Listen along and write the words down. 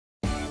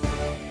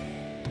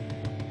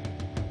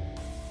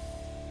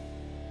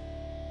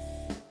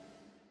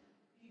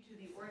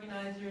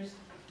organizers,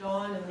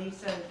 Dawn and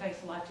Lisa, and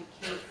thanks a lot to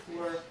Kate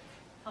for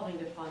helping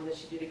to fund this.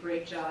 She did a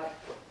great job.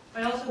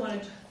 I also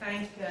want to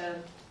thank the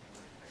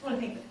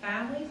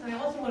families, and I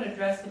also want to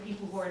address the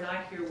people who are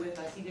not here with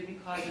us, either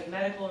because of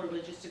medical or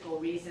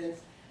logistical reasons.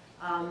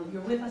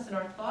 You're with us in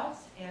our thoughts,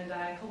 and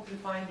I hope you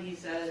find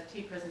these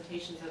tape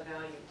presentations of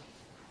value.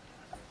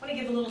 I want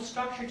to give a little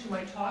structure to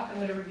my talk. I'm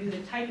going to review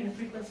the type and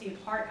frequency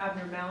of heart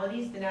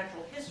abnormalities, the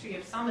natural history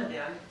of some of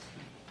them,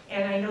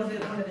 and I know that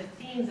one of the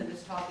themes of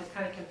this talk is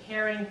kind of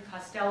comparing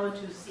Costello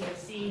to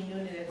CFC,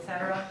 Noonan,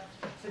 etc.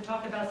 So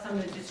talk about some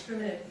of the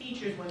discriminant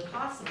features, when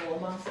possible,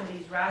 among some of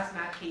these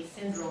RAS-MAPK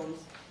syndromes.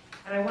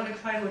 And I want to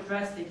try to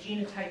address the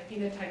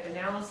genotype-phenotype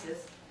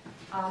analysis.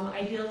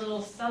 I did a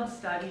little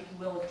sub-study, if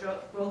you will,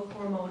 of growth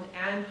hormone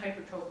and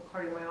hypertrophic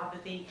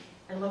cardiomyopathy,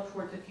 and look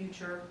towards the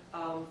future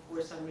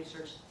for some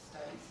research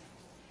studies.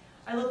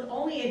 I looked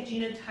only at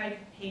genotype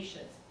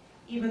patients.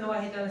 Even though I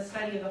had done a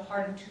study of the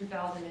heart in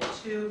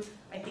 2002,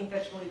 I think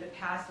that's really the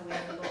past, and we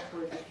have to look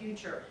toward the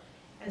future.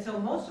 And so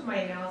most of my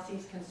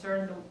analyses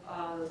concern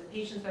the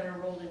patients that are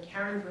enrolled in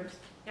Karen Gripp's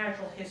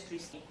natural history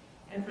scheme.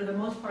 And for the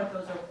most part,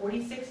 those are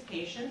 46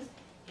 patients,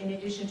 in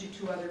addition to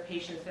 2 other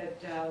patients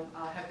that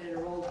have been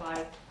enrolled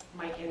by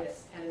Mike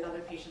Innes and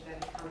another patient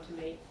that had come to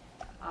me.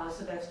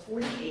 So that's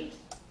 48.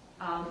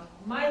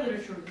 My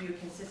literature review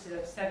consisted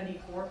of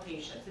 74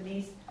 patients, and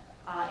these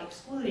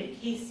excluded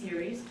case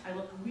series. I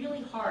looked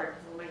really hard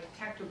in my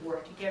detective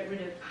work to get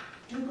rid of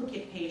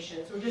duplicate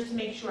patients, or just to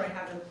make sure I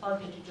have them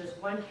plugged into just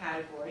one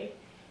category.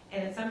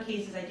 And in some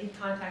cases, I did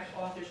contact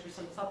authors for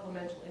some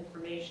supplemental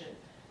information.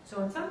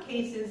 So in some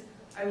cases,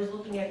 I was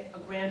looking at a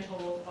grand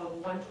total of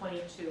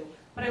 122.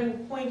 But I will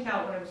point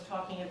out when I was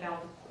talking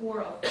about the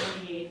core of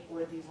 48 or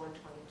the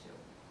 122.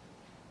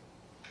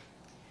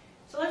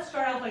 So let's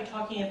start out by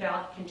talking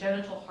about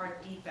congenital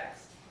heart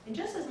defects. And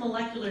just as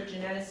molecular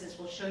geneticists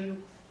will show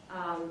you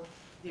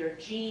their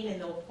gene,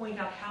 and they'll point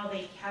out how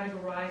they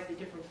categorize the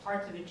different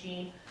parts of a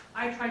gene,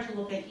 I try to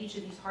look at each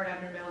of these heart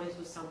abnormalities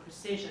with some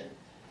precision.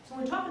 So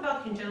when we talk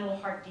about congenital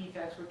heart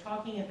defects, we're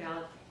talking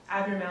about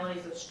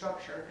abnormalities of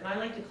structure, and I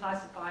like to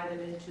classify them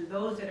into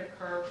those that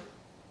occur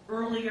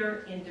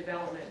earlier in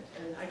development,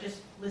 and I just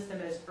list them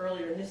as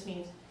earlier, and this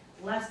means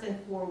less than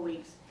 4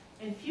 weeks.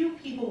 And few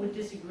people would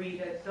disagree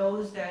that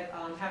those that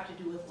have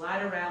to do with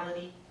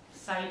laterality,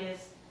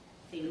 situs,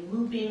 say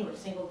looping or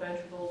single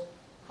ventricles,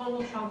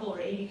 coronal truncal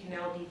or AV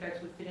canal defects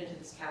would fit into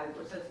this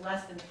category, so it's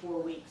less than 4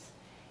 weeks.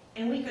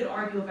 And we could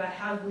argue about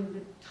how we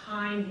would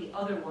time the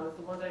other ones,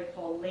 the ones I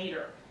call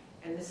later,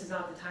 and this is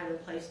not the time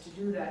and place to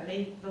do that.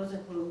 Those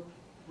include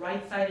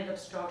right-sided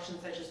obstruction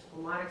such as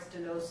pulmonic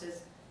stenosis,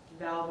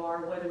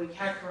 valvar, whether we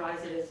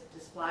characterize it as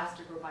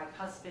dysplastic or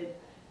bicuspid,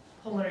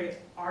 pulmonary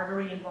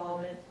artery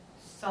involvement,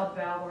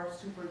 subvalvar,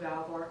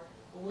 supravalvar,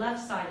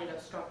 left-sided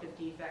obstructive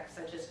defects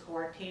such as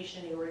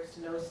coarctation, aortic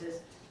stenosis,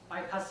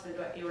 bicuspid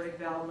aortic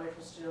valve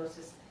mitral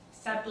stenosis,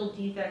 septal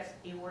defects,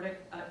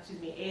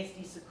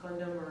 ASD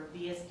secundum or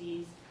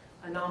VSDs,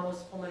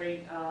 anomalous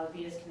pulmonary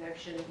venous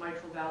connection,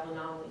 mitral valve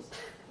anomalies.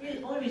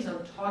 The only reason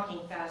I'm talking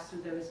fast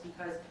through them is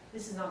because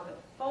this is not the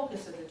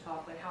focus of the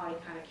talk, but how I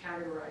kind of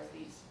categorize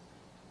these.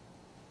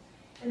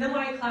 And then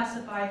when I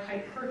classify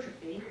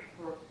hypertrophy,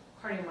 or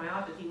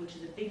cardiomyopathy, which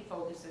is a big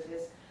focus of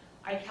this,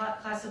 I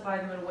classify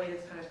them in a way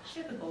that's kind of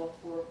typical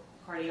for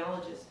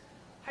cardiologists.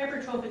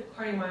 Hypertrophic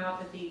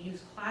cardiomyopathy,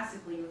 used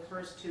classically,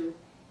 refers to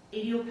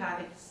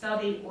idiopathic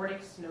subaortic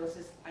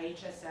stenosis,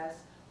 IHSS,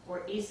 or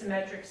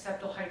asymmetric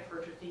septal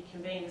hypertrophy,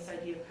 conveying this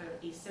idea of kind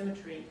of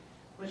asymmetry,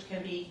 which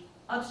can be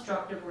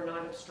obstructive or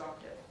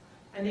non-obstructive.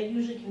 And they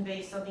usually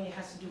convey something that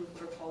has to do with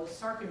what are called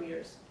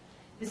sarcomeres.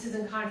 This is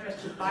in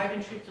contrast to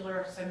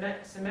biventricular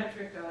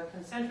symmetric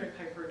concentric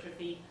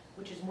hypertrophy,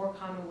 which is more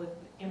common with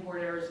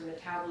inborn errors in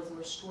metabolism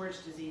or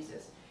storage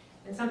diseases.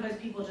 And sometimes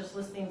people just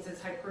list things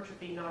as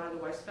hypertrophy not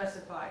otherwise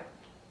specified,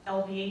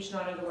 LVH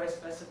not otherwise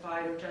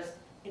specified, or just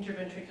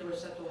interventricular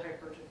septal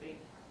hypertrophy.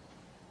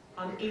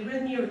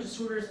 Arrhythmia or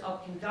disorders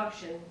of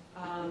conduction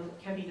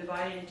can be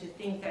divided into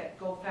things that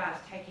go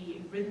fast,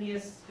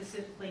 tachyarrhythmias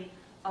specifically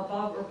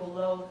above or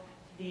below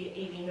the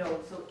AV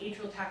node. So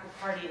atrial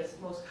tachycardias,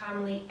 most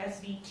commonly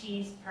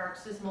SVTs,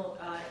 paroxysmal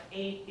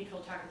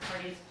atrial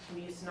tachycardias can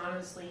be used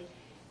synonymously.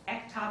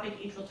 Ectopic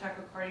atrial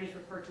tachycardias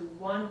refer to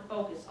one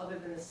focus other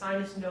than the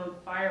sinus node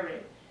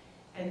firing.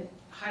 And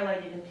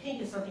highlighted in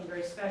pink is something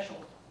very special.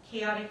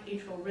 Chaotic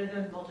atrial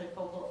rhythm,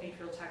 multifocal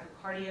atrial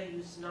tachycardia,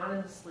 used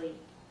synonymously.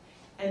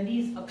 And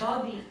these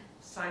above the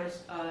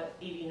sinus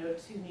AV node,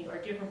 are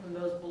different from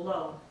those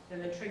below. The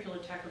ventricular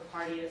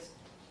tachycardias,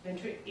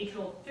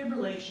 atrial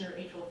fibrillation or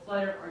atrial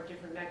flutter are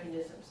different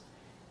mechanisms.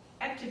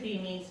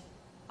 Ectopy means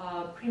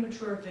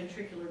premature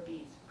ventricular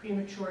beats,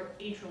 premature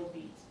atrial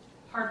beats.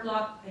 Heart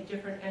block, a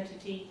different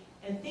entity,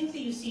 and things that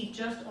you see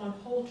just on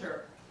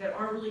Holter that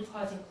aren't really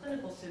causing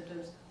clinical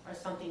symptoms are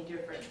something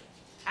different.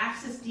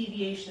 Axis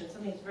deviation,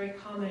 something that's very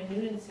common in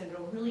Noonan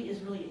syndrome, is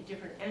really a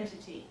different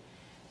entity.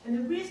 And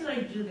the reason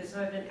I do this,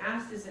 and I've been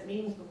asked this at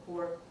meetings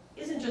before,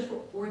 isn't just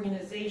for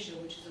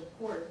organization, which is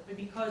important, but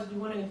because we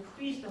want to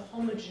increase the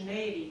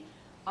homogeneity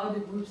of the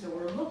groups that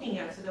we're looking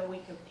at so that we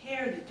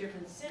compare the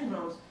different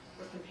syndromes,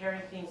 we're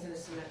comparing things in a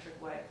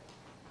symmetric way.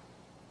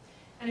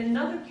 And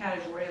another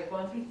category, I've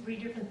gone through 3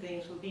 different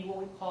things, would be what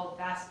we call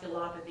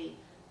vasculopathy,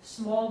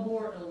 small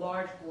bore and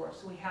large bore.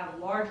 So we have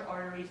large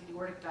arteries,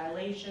 aortic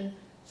dilation,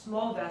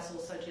 small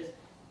vessels such as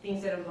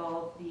things that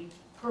involve the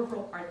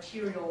peripheral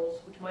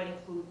arterioles, which might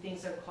include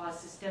things that cause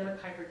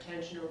systemic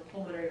hypertension or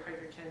pulmonary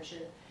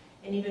hypertension,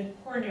 and even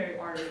coronary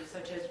arteries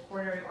such as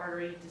coronary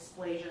artery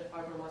dysplasia,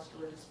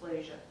 fibromuscular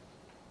dysplasia.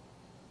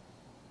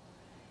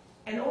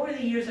 And over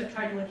the years, I've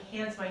tried to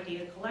enhance my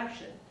data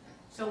collection.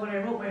 So when I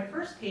wrote my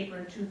first paper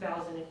in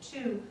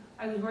 2002,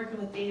 I was working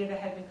with data that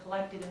had been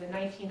collected in the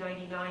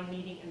 1999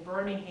 meeting in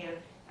Birmingham,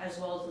 as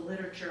well as the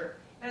literature.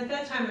 And at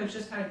that time, I was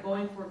just kind of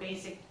going for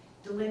basic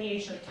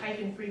delineation of type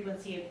and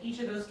frequency of each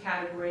of those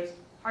categories,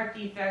 heart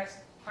defects,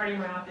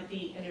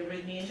 cardiomyopathy, and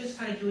arrhythmia, and just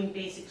kind of doing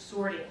basic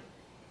sorting.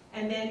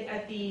 And then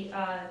at the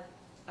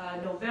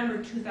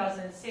November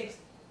 2006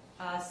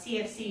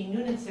 CFC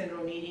Noonan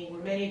syndrome meeting,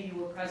 where many of you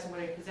were present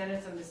when I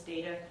presented some of this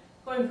data,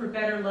 going for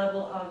better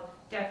level of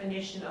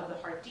definition of the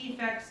heart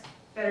defects,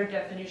 better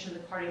definition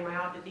of the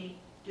cardiomyopathy,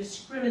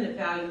 discriminant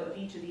value of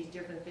each of these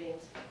different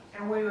things.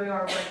 And where we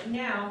are right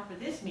now for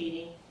this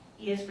meeting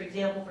is, for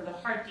example, for the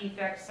heart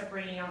defects,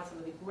 separating out some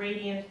of the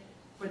gradient,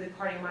 for the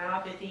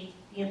cardiomyopathy,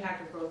 the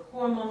impact of growth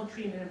hormone,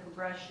 treatment and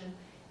progression,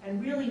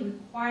 and really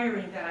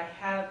requiring that I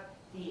have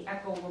the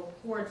echo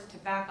reports to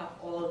back up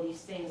all of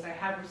these things. I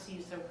have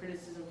received some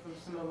criticism from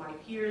some of my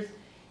peers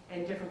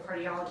and different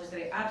cardiologists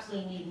that I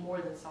absolutely need more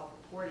than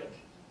self-reporting.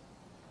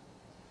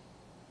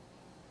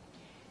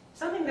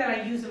 Something that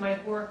I use in my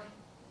work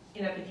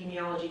in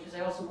epidemiology, because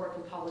I also work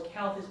in public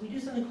health, is we do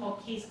something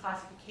called case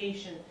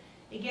classification.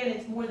 Again,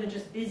 it's more than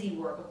just busy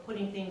work of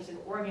putting things and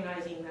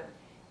organizing them.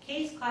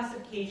 Case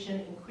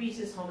classification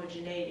increases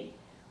homogeneity.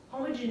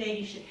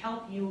 Homogeneity should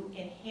help you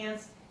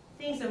enhance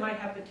things that might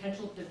have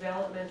potential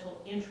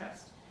developmental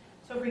interest.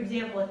 So for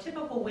example, a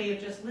typical way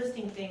of just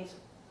listing things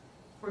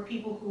for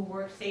people who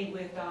work, say,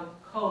 with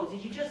codes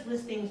is you just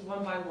list things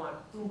one by one,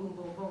 boom, boom,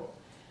 boom, boom.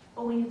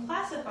 But when you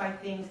classify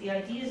things, the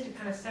idea is to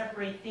kind of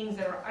separate things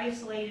that are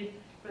isolated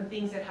from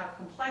things that have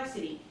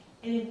complexity.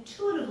 And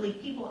intuitively,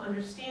 people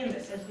understand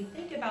this. As we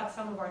think about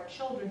some of our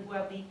children who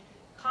have the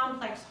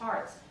complex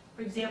hearts,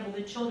 for example,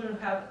 the children who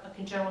have a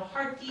congenital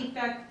heart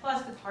defect,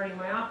 plus the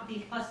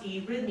cardiomyopathy, plus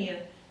the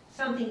arrhythmia,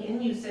 something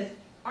in you says,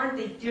 aren't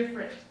they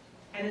different?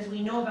 And as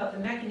we know about the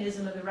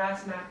mechanism of the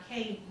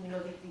RAS-MAPK, we know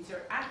that these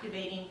are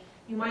activating,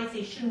 you might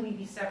say, shouldn't we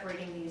be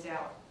separating these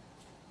out?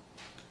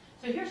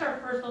 So here's our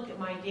first look at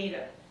my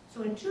data.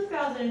 So in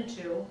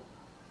 2002,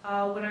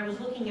 when I was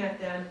looking at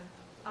them,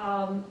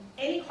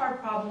 any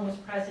heart problem was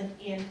present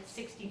in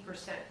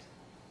 60%.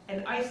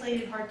 An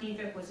isolated heart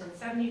defect was in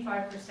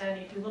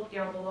 75%. If you look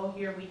down below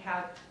here, we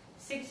have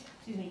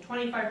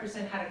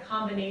 25% had a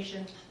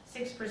combination,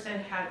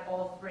 6% had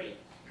all 3.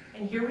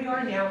 And here we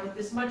are now with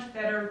this much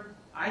better,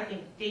 I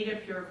think, data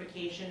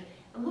purification.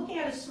 I'm looking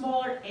at a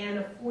smaller N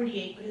of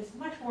 48, but it's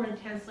much more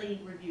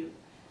intensely reviewed.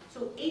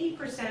 So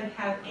 80%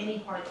 have any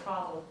heart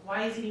problem.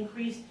 Why is it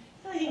increased?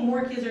 I think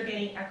more kids are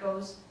getting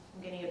echoes.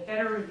 I'm getting a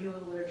better review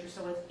of the literature,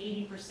 so it's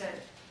 80%.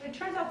 But it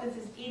turns out that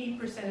this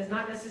 80% is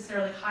not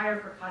necessarily higher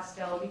for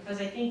Costello, because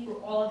I think for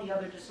all of the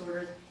other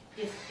disorders,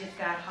 it's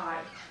that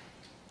high.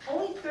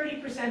 Only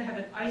 30% have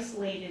an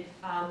isolated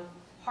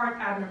heart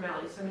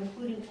abnormality, so I'm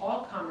including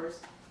all comers.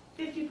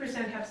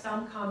 50% have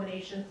some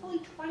combination. Fully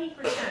 20%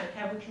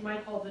 have what you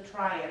might call the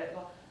triad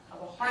of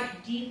a heart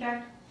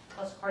defect,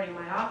 plus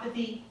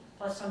cardiomyopathy,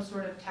 plus some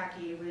sort of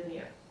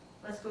tachyarrhythmia.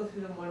 Let's go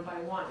through them one by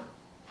one.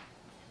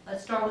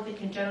 Let's start with the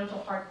congenital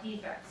heart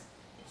defects.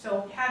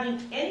 So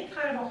having any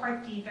kind of a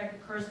heart defect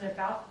occurs in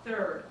about a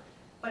third,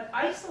 but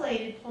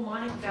isolated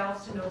pulmonic valve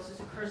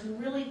stenosis occurs in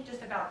really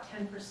just about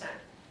 10%.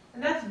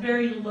 And that's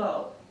very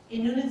low.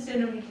 In Noonan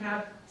syndrome, you can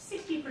have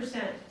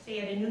 60%, say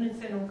at a Noonan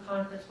syndrome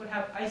conference, would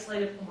have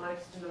isolated pulmonic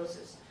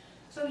stenosis.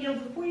 So,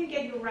 before you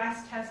get your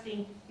RAS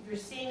testing, if you're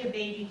seeing a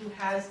baby who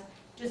has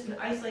just an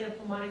isolated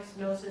pulmonic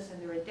stenosis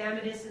and they're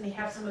edematous and they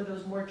have some of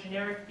those more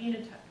generic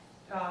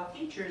phenotype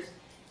features,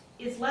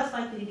 it's less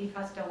likely to be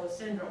Costello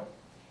syndrome.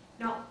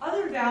 Now,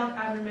 other valve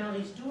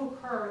abnormalities do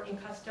occur in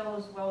Costello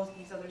as well as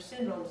these other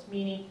syndromes,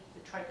 meaning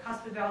the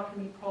tricuspid valve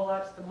can be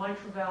prolapsed, the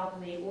mitral valve,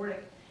 and the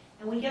aortic.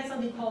 And we get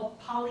something called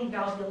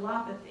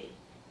polyvalvulopathy.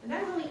 And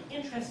that really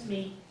interests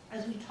me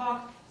as we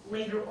talk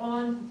later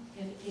on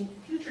in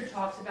future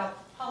talks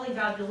about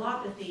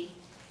polyvalvulopathy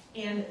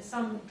and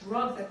some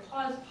drugs that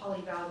cause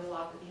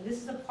polyvalvulopathy. And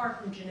this is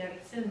apart from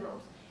genetic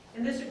syndromes.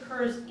 And this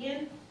occurs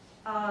in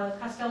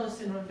Costello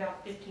syndrome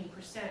about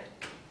 15%. And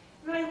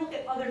then I look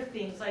at other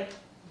things like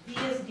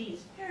VSD.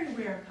 It's very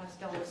rare in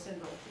Costello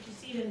syndrome, but you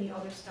see it in the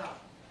other stuff.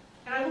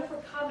 And I look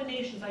for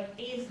combinations like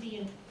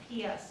ASD and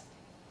PS.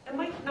 It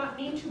might not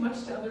mean too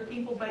much to other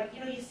people, but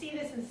you see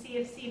this in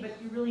CFC, but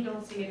you really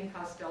don't see it in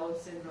Costello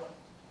syndrome.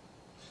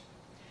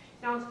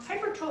 Now,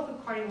 hypertrophic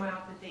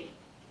cardiomyopathy.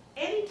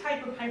 Any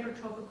type of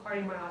hypertrophic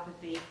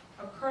cardiomyopathy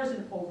occurs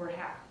in over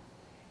half.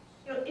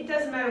 it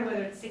doesn't matter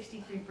whether it's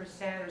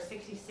 63% or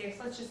 66,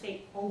 let's just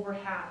say over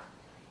half.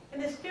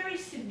 And this very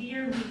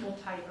severe lethal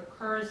type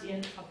occurs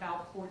in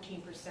about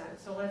 14%,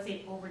 so let's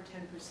say over 10%.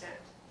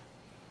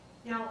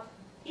 Now,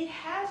 it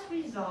has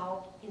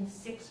resolved in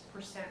 6%.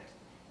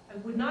 I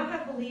would not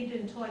have believed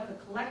it until I could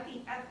collect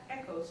the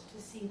echoes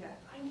to see that.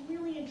 I'm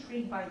really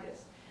intrigued by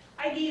this.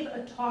 I gave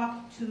a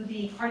talk to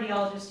the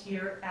cardiologist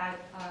here at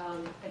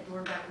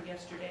Dornbecker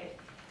yesterday,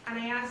 and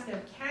I asked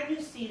them, can you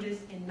see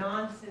this in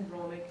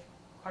non-syndromic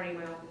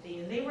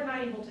cardiomyopathy? And they were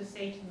not able to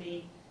say to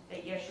me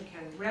that yes, you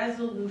can.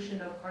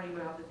 Resolution of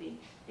cardiomyopathy.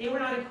 They were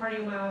not a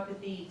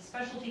cardiomyopathy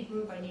specialty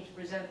group. I need to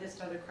present this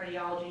to other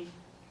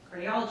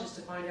cardiologists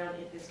to find out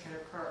if this can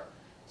occur.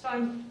 So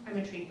I'm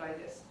intrigued by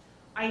this.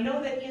 I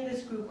know that in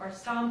this group are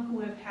some who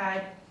have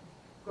had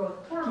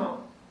growth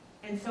hormone.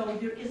 And so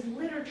there is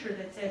literature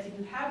that says if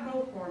you have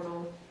growth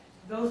hormone,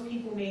 those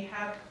people may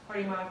have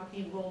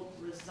cardiomyopathy will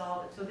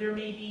resolve it. So there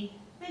may be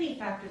many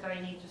factors that I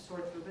need to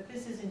sort through, but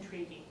this is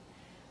intriguing.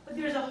 But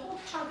there's a whole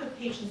chunk of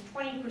patients,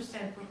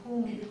 20%, for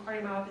whom the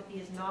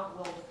cardiomyopathy is not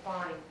well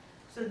defined.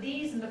 So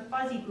these in the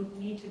fuzzy group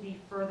need to be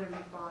further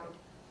refined.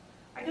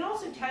 I can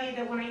also tell you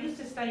that when I used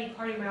to study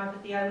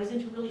cardiomyopathy, I was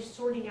into really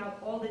sorting out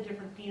all the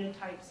different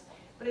phenotypes.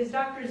 But as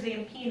Dr.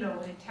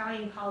 Zampino, an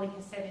Italian colleague,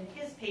 has said in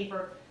his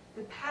paper,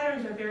 the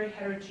patterns are very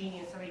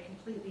heterogeneous, and I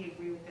completely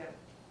agree with them.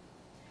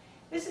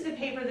 This is a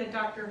paper that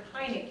Dr.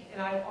 Hynek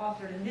and I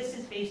authored, and this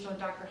is based on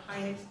Dr.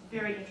 Hynek's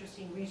very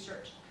interesting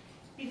research.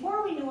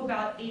 Before we knew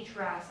about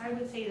HRAS, I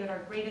would say that our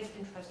greatest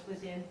interest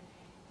was in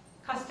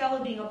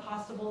Costello being a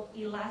possible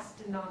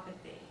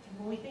elastinopathy. And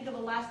when we think of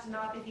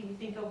elastinopathy, we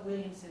think of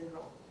Williams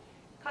syndrome.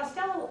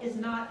 Costello is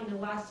not an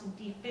elastin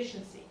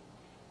deficiency,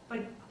 but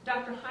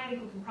Dr. Hynek,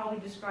 who can probably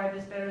describe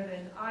this better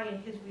than I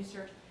in his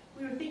research,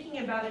 we were thinking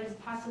about it as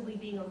possibly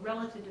being a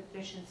relative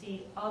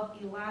deficiency of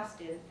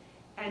elastin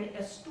and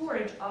a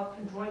storage of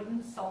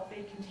chondroitin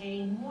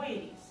sulfate-containing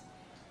moieties.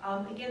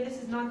 Again,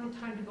 this is not the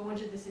time to go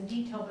into this in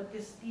detail, but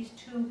these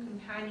two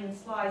companion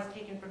slides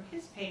taken from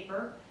his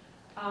paper,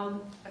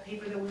 a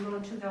paper that we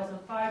wrote in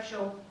 2005,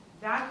 show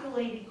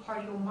vacuolated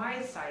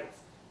cardiomyocytes,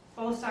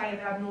 foci of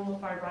abnormal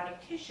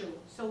fibrotic tissue.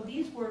 So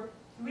these were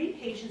 3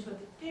 patients with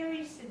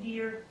very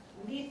severe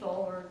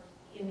lethal, or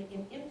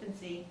in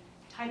infancy,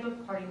 type of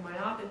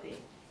cardiomyopathy.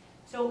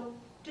 So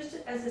just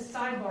as a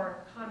sidebar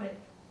comment,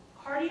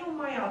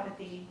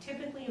 cardiomyopathy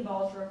typically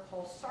involves what are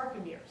called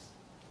sarcomeres.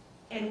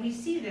 And we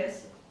see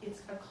this,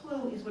 it's a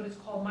clue, is what is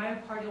called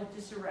myocardial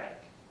disarray.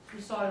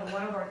 We saw it in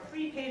one of our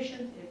 3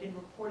 patients. It had been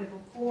reported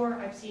before.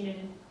 I've seen it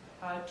in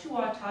 2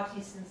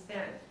 autopsies since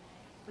then.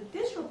 But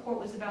this report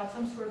was about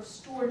some sort of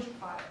storage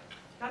product,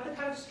 not the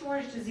kind of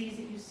storage disease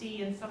that you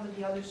see in some of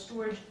the other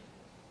storage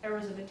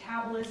errors of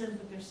metabolism,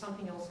 but there's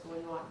something else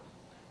going on.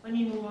 Let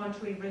me move on to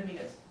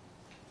arrhythmias.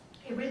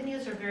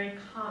 Arrhythmias are very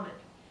common,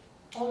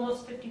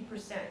 almost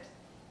 50%.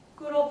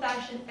 Good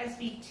old-fashioned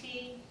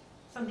SVT,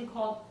 something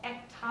called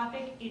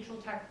ectopic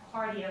atrial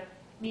tachycardia,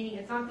 meaning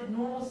it's not the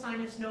normal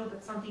sinus node,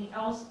 but something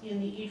else in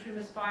the atrium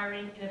is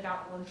firing in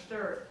about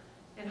 1/3.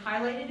 And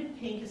highlighted in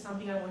pink is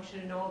something I want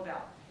you to know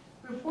about.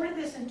 We reported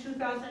this in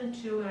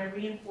 2002, and I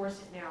reinforce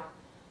it now.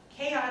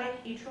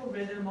 Chaotic atrial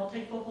rhythm,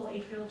 multifocal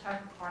atrial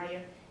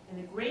tachycardia, and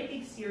the great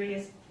big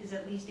series is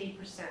at least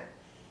 8%.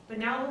 But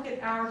now look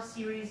at our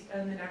series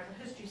in the natural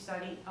history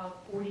study of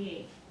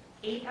 48.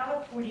 8 out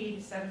of 48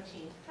 is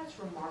 17. That's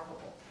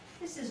remarkable.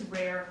 This is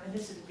rare, and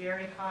this is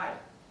very high.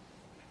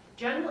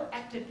 General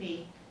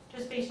ectopy,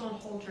 just based on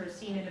Holter, is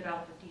seen at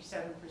about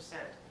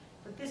 57%.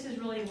 But this is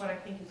really what I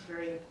think is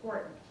very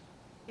important.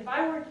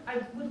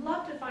 I would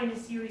love to find a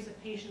series of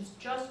patients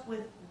just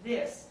with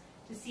this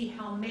to see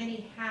how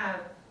many have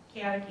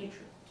chaotic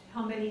atrial,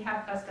 how many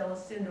have Costello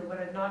syndrome, but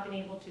I've not been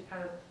able to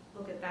kind of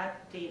look at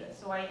that data.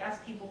 So I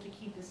ask people to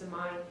keep this in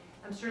mind.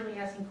 I'm certainly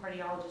asking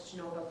cardiologists to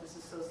know about this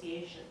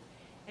association.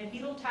 And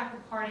fetal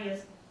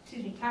tachycardias,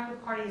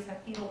 tachycardias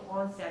have fetal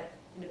onset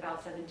in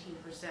about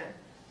 17%.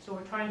 So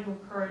we're trying to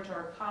encourage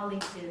our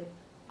colleagues in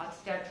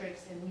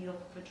obstetrics and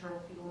maternal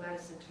fetal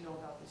medicine to know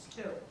about this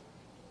too.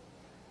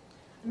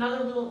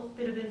 Another little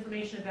bit of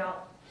information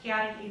about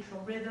chaotic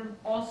atrial rhythm,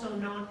 also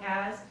known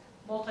as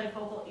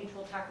multifocal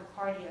atrial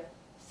tachycardia.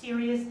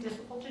 Serious,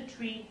 difficult to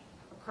treat,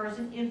 occurs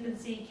in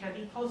infancy, can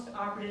be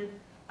post-operative.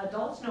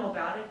 Adults know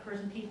about it, occurs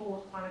in people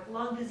with chronic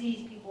lung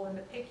disease, people in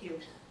the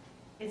PICU.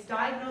 It's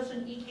diagnosed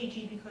in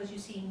EKG because you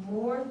see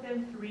more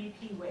than 3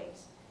 P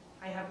waves.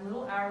 I have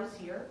little arrows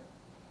here,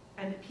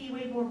 and the P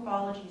wave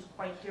morphology is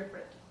quite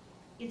different.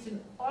 It's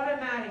an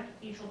automatic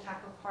atrial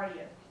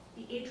tachycardia.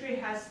 The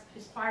atria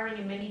is firing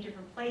in many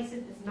different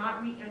places. It's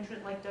not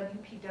re-entrant like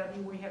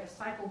WPW where you have a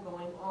cycle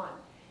going on.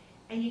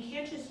 And you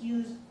can't just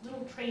use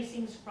little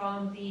tracings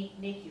from the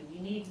NICU. You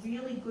need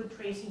really good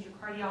tracings. Your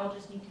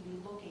cardiologists need to be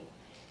looking.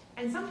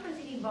 And sometimes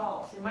it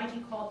evolves. It might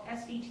be called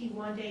SVT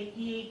one day,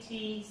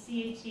 EAT,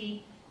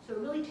 CAT. So it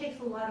really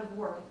takes a lot of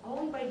work.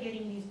 Only by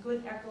getting these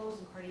good echoes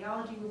and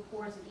cardiology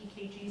reports and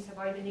EKGs have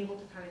I been able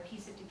to kind of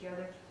piece it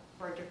together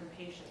for our different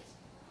patients.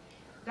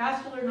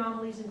 Vascular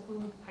anomalies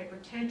include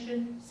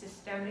hypertension,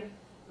 systemic,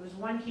 There was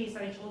one case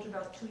that I told you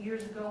about 2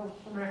 years ago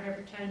with pulmonary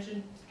hypertension.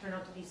 It turned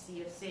out to be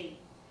CFC.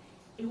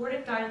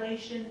 Aortic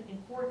dilation in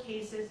 4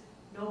 cases.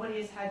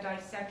 Nobody has had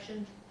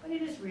dissection, but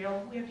it is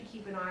real. We have to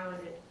keep an eye on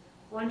it.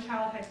 One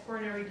child had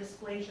coronary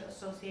dysplasia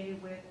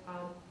associated with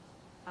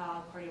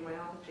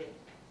cardiomyopathy.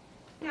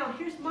 Now,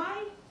 here's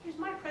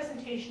my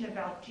presentation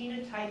about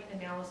genotype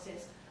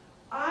analysis.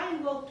 I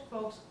looked,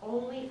 folks,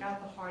 only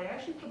at the heart. I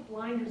actually put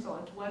blinders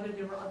on to whether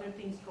there were other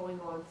things going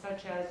on,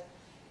 such as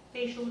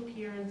facial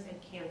appearance and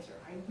cancer.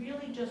 I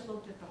really just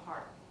looked at the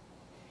heart.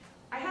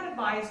 I had a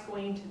bias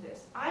going into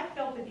this. I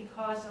felt that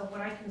because of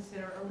what I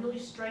consider a really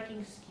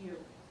striking skew,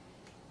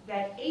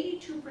 that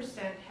 82%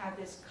 had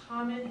this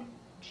common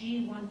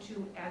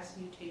G12S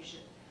mutation.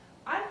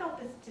 I felt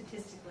that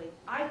statistically,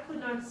 I could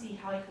not see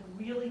how I could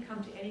really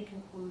come to any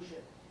conclusion.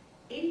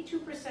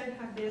 82%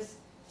 have this,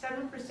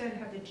 7%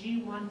 have the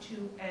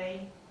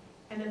G12A,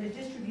 and then the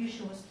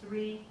distribution was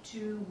 3,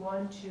 2,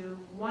 1, 2,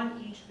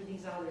 1 each for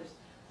these others.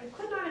 I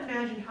could not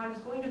imagine how I was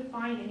going to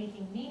find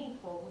anything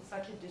meaningful with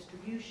such a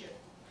distribution.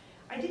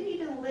 I didn't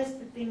even list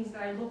the things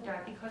that I looked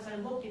at because I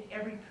looked at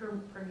every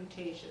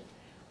permutation.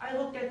 I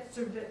looked at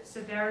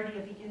severity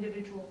of the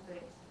individual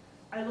things.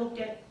 I looked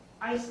at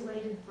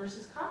isolated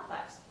versus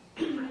complex.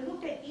 I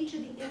looked at each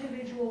of the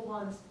individual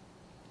ones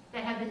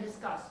that have been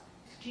discussed,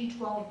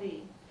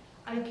 G12V.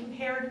 I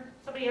compared,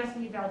 somebody asked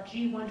me about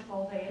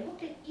G112A. I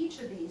looked at each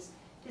of these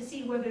to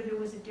see whether there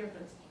was a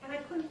difference, and I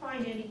couldn't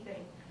find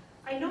anything.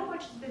 I know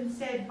much has been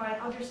said by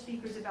other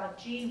speakers about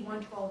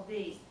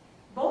G112V.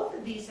 Both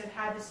of these have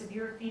had the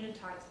severe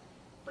phenotypes,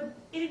 but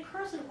it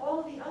occurs in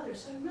all of the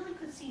others, so I really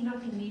could see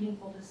nothing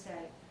meaningful to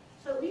say.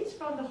 So at least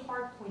from the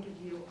heart point of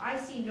view, I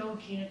see no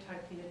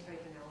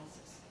genotype-phenotype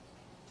analysis.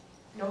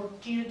 No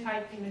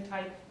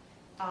genotype-phenotype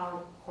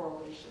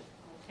correlation.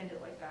 I'll end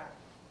it like that.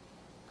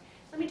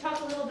 Let me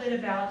talk a little bit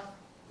about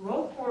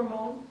growth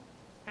hormone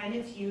and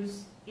its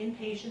use in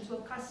patients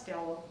with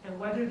Costello and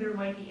whether there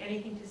might be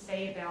anything to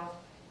say about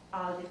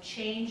the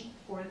change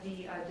for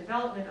the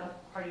development of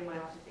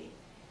cardiomyopathy.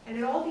 And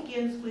it all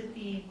begins with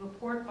the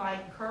report by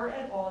Kerr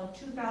et al.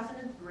 In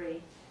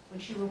 2003, when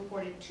she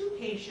reported 2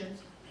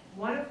 patients,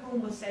 one of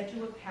whom was said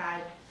to have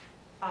had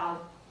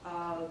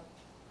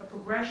a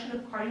progression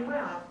of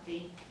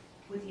cardiomyopathy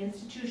with the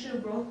institution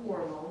of growth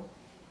hormone.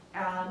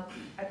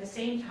 At the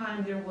same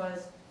time, there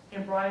was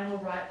embryonal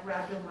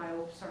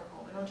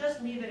rhabdomyosarcoma. And I'll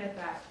just leave it at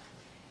that.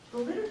 The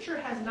literature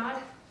has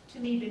not, to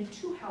me, been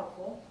too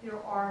helpful.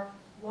 There are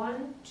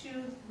 1, 2,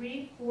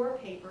 3, 4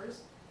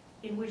 papers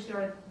in which there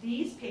are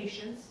these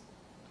patients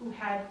who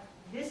had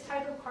this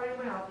type of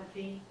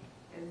cardiomyopathy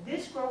and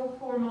this growth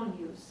hormone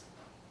use.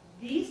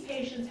 These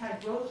patients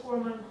had growth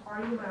hormone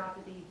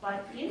cardiomyopathy,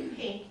 but in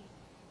pink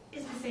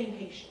is the same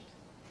patient.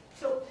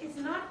 So it's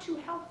not too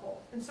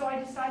helpful. And so I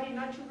decided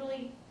not to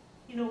really,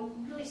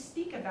 really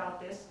speak about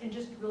this and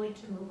just really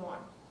to move on.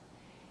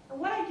 And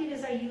what I did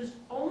is I used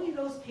only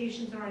those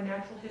patients in our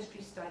natural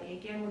history study.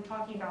 Again, we're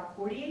talking about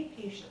 48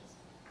 patients.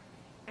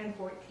 And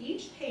for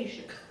each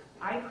patient,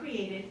 I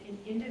created an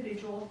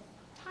individual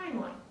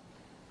timeline.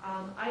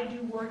 I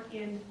do work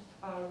in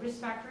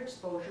risk factor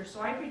exposure,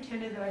 so I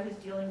pretended that I was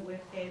dealing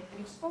with an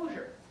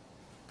exposure.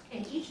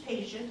 And each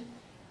patient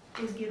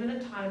is given a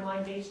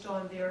timeline based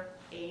on their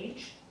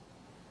age,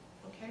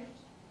 okay,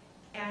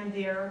 and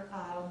their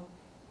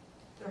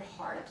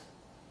heart.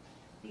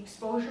 The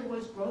exposure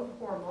was growth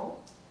hormone,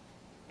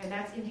 and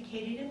that's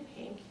indicated in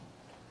pink.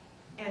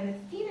 And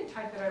the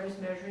phenotype that I was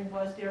measuring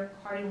was their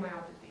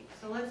cardiomyopathy.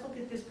 So let's look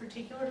at this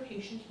particular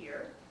patient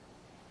here.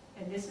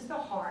 And this is the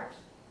heart,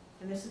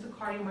 and this is the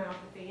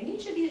cardiomyopathy. And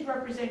each of these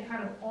represent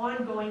kind of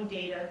ongoing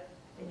data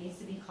that needs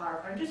to be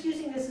clarified. I'm just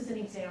using this as an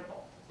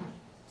example.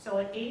 So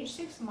at age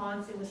 6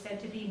 months, it was said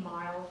to be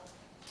mild.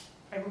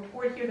 I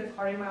report here that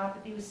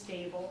cardiomyopathy was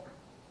stable.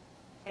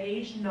 At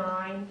age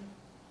 9,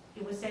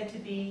 it was said to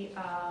be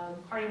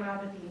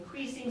cardiomyopathy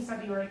increasing,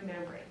 subaortic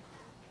membrane.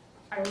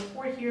 I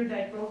report here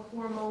that growth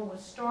hormone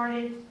was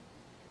started,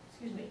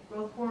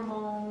 growth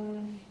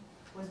hormone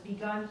was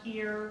begun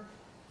here,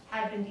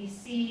 had been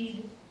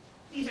DC'd.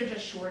 These are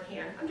just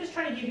shorthand. I'm just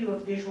trying to give you a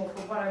visual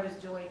for what I was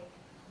doing.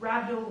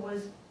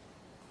 Rhabdo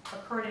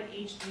occurred at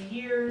age 3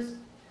 years.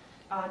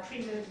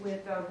 Treatment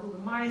with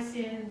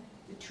rubamycin,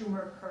 the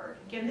tumor occurred.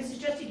 Again, this is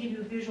just to give you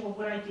a visual of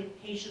what I did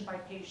patient by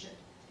patient.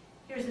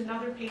 Here's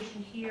another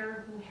patient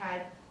here who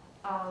had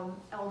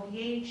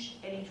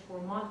LVH at age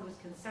 4 months. It was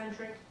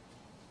concentric.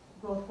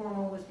 Growth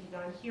hormone was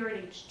begun here at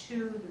age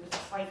 2. There was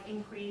a slight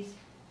increase.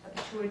 A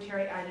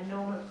pituitary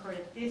adenoma occurred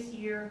at this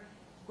year.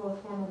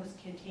 Growth hormone was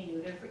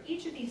continued. And for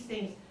each of these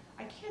things,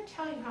 I can't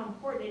tell you how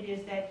important it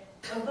is that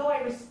although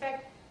I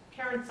respect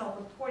parent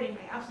self-reporting,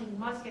 I absolutely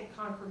must get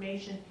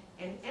confirmation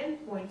and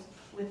endpoints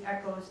with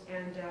echoes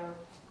and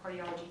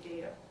cardiology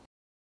data.